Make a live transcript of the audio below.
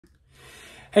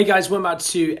Hey guys, welcome back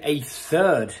to a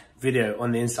third video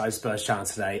on the Inside Spurs channel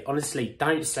today. Honestly,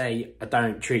 don't say I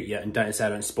don't treat you and don't say I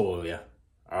don't spoil you,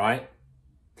 alright?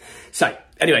 So,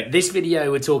 anyway, this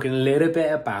video we're talking a little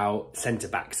bit about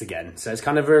centre-backs again. So it's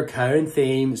kind of a recurring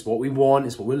theme, it's what we want,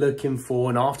 it's what we're looking for.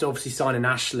 And after obviously signing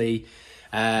Ashley,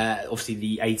 obviously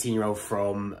the 18-year-old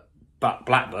from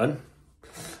Blackburn,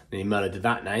 he murdered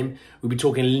that name, we'll be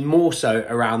talking more so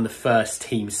around the first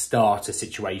team starter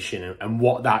situation and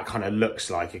what that kind of looks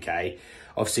like, okay?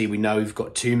 Obviously, we know we've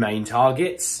got two main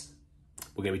targets.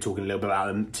 We're going to be talking a little bit about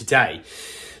them today.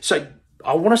 So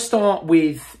I want to start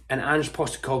with an Ange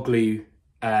Postecoglou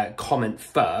comment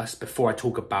first before I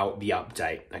talk about the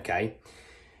update, okay?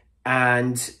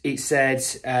 And it said,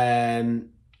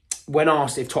 when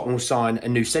asked if Tottenham will sign a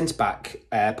new centre-back,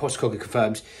 Postecoglou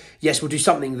confirms, yes, we'll do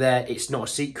something there. It's not a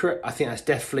secret. I think that's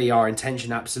definitely our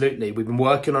intention, absolutely. We've been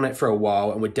working on it for a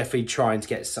while and we're definitely trying to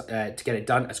get it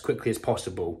done as quickly as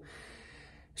possible.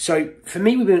 So, for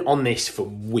me, we've been on this for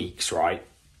weeks, right?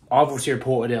 I've obviously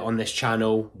reported it on this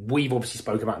channel. We've obviously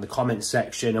spoken about it in the comments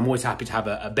section. I'm always happy to have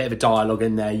a bit of a dialogue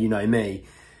in there, you know me.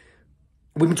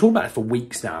 We've been talking about it for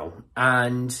weeks now,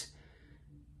 and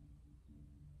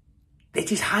it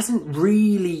just hasn't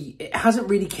really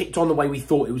kicked on the way we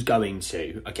thought it was going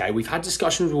to, okay? We've had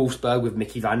discussions with Wolfsburg, with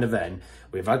Mickey van der Ven.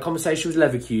 We've had conversations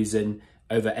with Leverkusen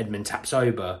over Edmund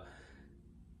Tapsoba.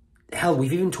 Hell,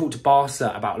 we've even talked to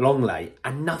Barca about Longley,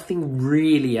 and nothing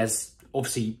really has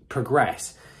obviously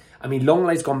progressed. I mean,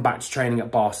 Longley's gone back to training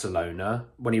at Barcelona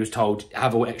when he was told,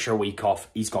 have an extra week off.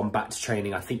 He's gone back to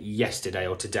training, I think, yesterday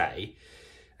or today.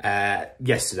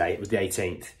 Yesterday, it was the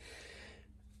 18th.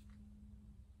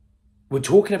 We're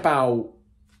talking about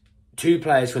two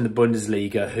players from the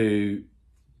Bundesliga who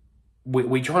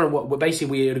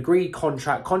we had agreed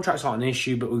contracts aren't an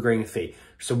issue, but we're agreeing a fee.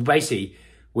 So basically,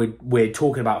 we're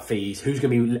talking about fees. Who's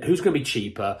going to be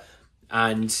cheaper,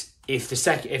 and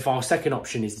if our second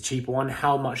option is the cheaper one,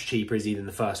 how much cheaper is even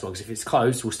the first one? Because if it's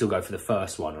close, we'll still go for the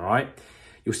first one. All right,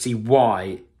 you'll see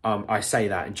why I say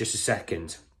that in just a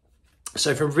second.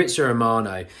 So from Fabrizio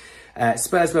Romano.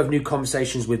 Spurs will have new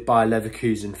conversations with Bayer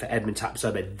Leverkusen for Edmund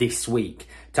Tapsoba this week.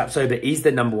 Tapsoba is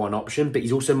the #1 option, but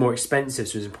he's also more expensive,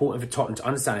 so it's important for Tottenham to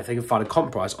understand if they can find a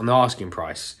compromise on the asking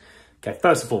price. Okay,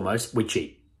 first and foremost, we're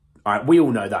cheap. All right, we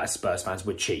all know that as Spurs fans,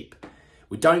 we're cheap.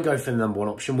 We don't go for the #1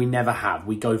 option, we never have.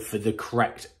 We go for the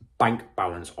correct bank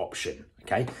balance option,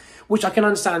 okay? Which I can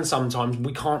understand sometimes.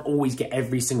 We can't always get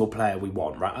every single player we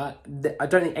want, right? I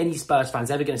don't think any Spurs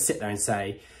fan's ever going to sit there and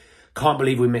say, can't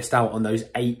believe we missed out on those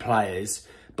 8 players,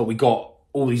 but we got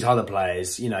all these other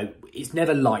players. You know, it's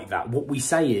never like that. What we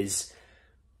say is,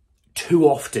 too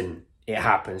often it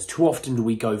happens. Too often do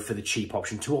we go for the cheap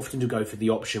option. Too often do we go for the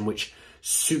option which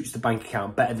suits the bank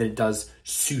account better than it does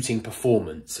suiting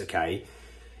performance, okay?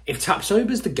 If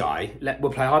Tapsoba's the guy,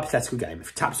 we'll play a hypothetical game.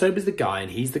 If Tapsoba's the guy and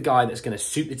he's the guy that's going to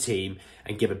suit the team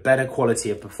and give a better quality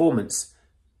of performance,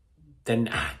 then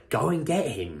go and get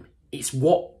him. It's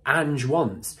what Ange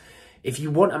wants. If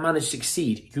you want a manager to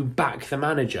succeed, you back the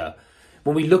manager.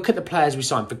 When we look at the players we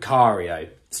signed, Vicario,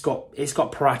 it's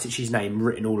got Paratic's name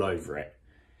written all over it.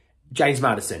 James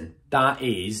Maddison, that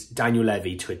is Daniel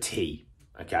Levy to a T,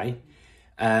 okay?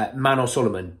 Manor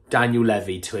Solomon, Daniel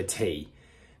Levy to a T.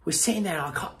 We're sitting there,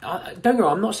 don't get me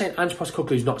wrong, I'm not saying Ange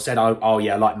Postecoglou's not said, oh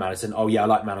yeah, I like Maddison, oh yeah, I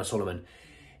like Manor Solomon.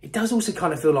 It does also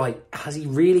kind of feel like, has he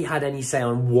really had any say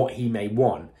on what he may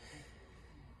want?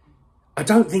 I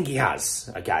don't think he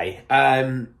has, okay?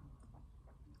 That's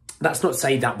not to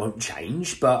say that won't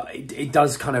change, but it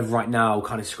does kind of right now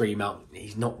kind of scream out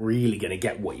he's not really going to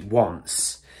get what he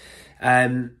wants.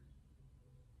 Yeah,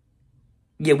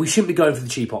 we shouldn't be going for the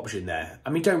cheap option there. I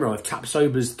mean, don't get me wrong, if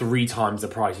Tapsoba's 3 times the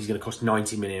price, he's going to cost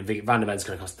 90 million, Van der Ven's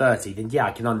going to cost 30, then yeah,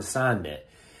 I can understand it.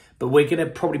 But we're going to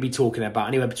probably be talking about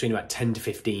anywhere between about 10 to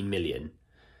 15 million.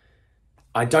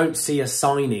 I don't see us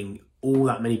signing all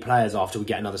that many players after we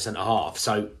get another centre-half.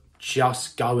 So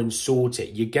just go and sort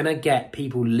it. You're going to get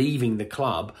people leaving the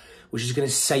club, which is going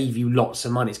to save you lots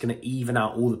of money. It's going to even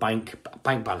out all the bank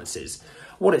balances.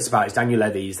 What it's about is Daniel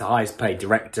Levy is the highest paid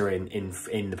director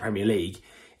in the Premier League.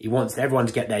 He wants everyone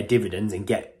to get their dividends and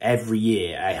get every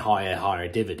year a higher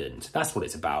dividend. That's what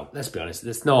it's about. Let's be honest.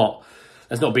 Let's not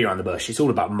beat around the bush. It's all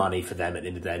about money for them at the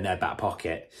end of the day in their back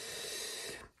pocket.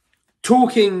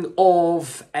 Talking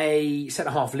of a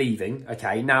centre-half leaving,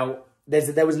 okay, now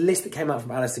there was a list that came out from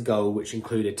Alistair Gold which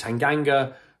included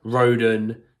Tanganga,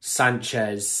 Rodon,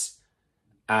 Sanchez,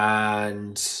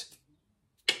 and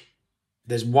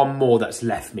there's one more that's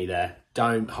left me there.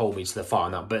 Don't hold me to the fire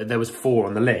on that, but there was 4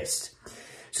 on the list.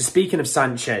 So speaking of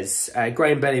Sanchez,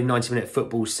 Graham Bailey of 90 Minute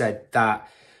Football said that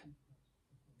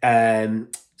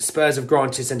Spurs have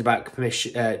granted centre-back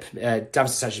Davinson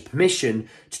Sanchez permission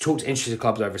to talk to interested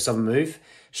clubs over a summer move.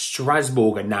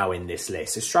 Strasbourg are now in this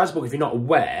list. So Strasbourg, if you're not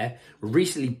aware, were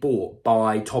recently bought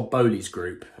by Todd Bowley's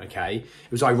group, okay?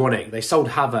 It was ironic. They sold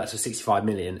Havertz for 65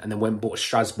 million and then went and bought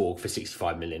Strasbourg for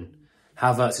 65 million.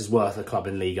 Havertz is worth a club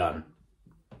in Ligue 1.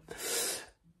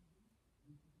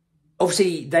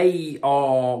 Obviously, they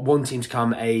are wanting to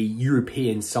become a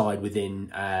European side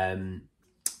within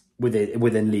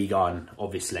Ligue 1,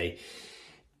 obviously.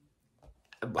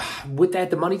 Would they have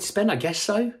the money to spend? I guess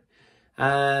so.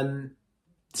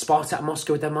 Spartak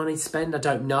Moscow with their money to spend? I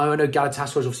don't know. I know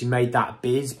Galatasaray obviously made that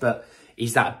bid, but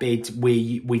is that bid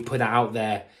we put that out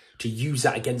there to use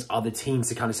that against other teams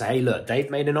to kind of say, hey, look, they've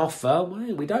made an offer.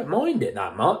 Well, we don't mind it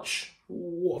that much.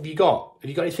 What have you got? Have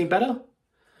you got anything better?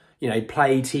 You know,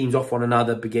 play teams off one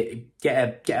another, but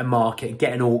get a market,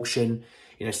 get an auction.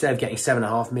 You know, instead of getting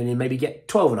 7.5 million, maybe get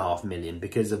 12.5 million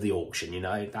because of the auction, you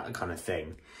know, that kind of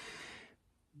thing.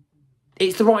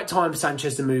 It's the right time for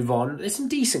Sanchez to move on. There's some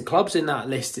decent clubs in that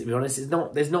list, to be honest.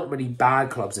 There's not really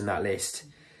bad clubs in that list.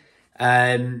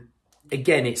 Again,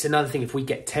 it's another thing. If we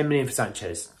get 10 million for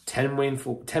Sanchez, 10 million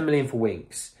for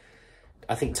Winks,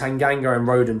 I think Tanganga and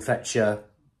Roden fetch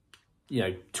you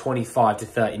know, 25 to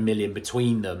 30 million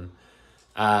between them.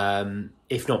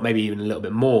 If not, maybe even a little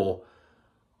bit more.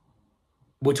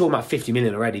 We're talking about 50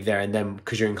 million already there and then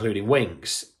because you're including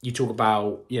Winks. You talk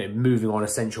about, you know, moving on a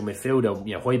central midfielder.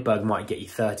 You know, Højbjerg might get you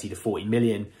 30 to 40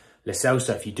 million. Lo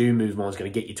Celso, if you do move on, is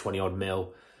going to get you 20 odd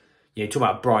mil. You know, talk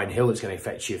about Brian Hill, that's going to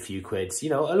fetch you a few quids.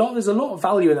 You know, there's a lot of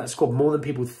value in that squad, more than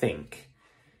people think.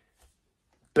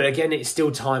 But again, it's still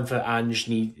time for Ange.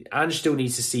 Ange still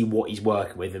needs to see what he's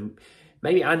working with. And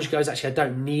maybe Ange goes, actually, I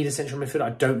don't need a central midfielder. I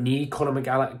don't need Conor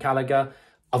Gallagher.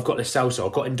 I've got Lo Celso,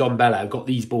 I've got Ndombele, I've got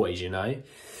these boys, you know.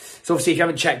 So obviously, if you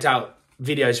haven't checked out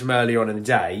videos from earlier on in the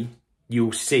day,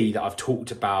 you'll see that I've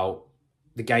talked about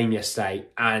the game yesterday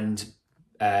and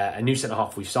a new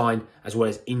centre-half we've signed, as well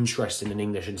as interest in an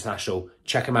English international.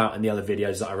 Check them out in the other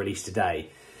videos that I released today.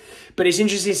 But it's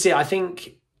interesting to see. I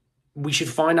think we should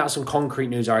find out some concrete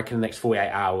news, I reckon, in the next 48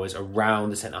 hours around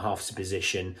the centre-half's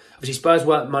position. Obviously, Spurs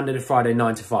work Monday to Friday,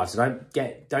 9 to 5, so don't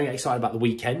get excited about the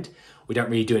weekend. We don't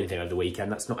really do anything over the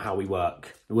weekend. That's not how we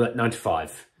work. We work 9 to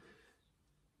 5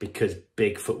 because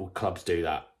big football clubs do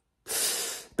that.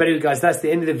 But anyway, guys, that's the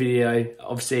end of the video.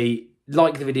 Obviously,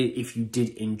 like the video if you did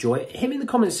enjoy it. Hit me in the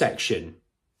comment section.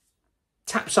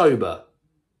 Tapsoba,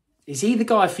 is he the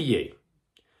guy for you?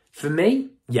 For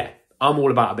me, yeah. I'm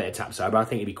all about a bit of Tapsoba. I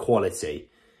think it'd be quality.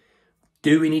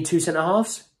 Do we need 2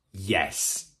 centre-halves?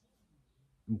 Yes.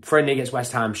 Friendly against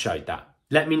West Ham showed that.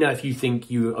 Let me know if you think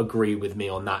you agree with me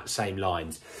on that same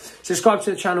lines. Subscribe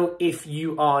to the channel if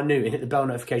you are new and hit the bell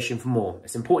notification for more.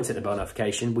 It's important to hit the bell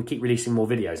notification. We keep releasing more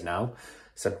videos now,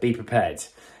 so be prepared.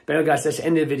 But anyway, guys, that's the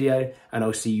end of the video, and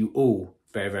I'll see you all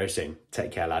very, very soon.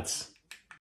 Take care, lads.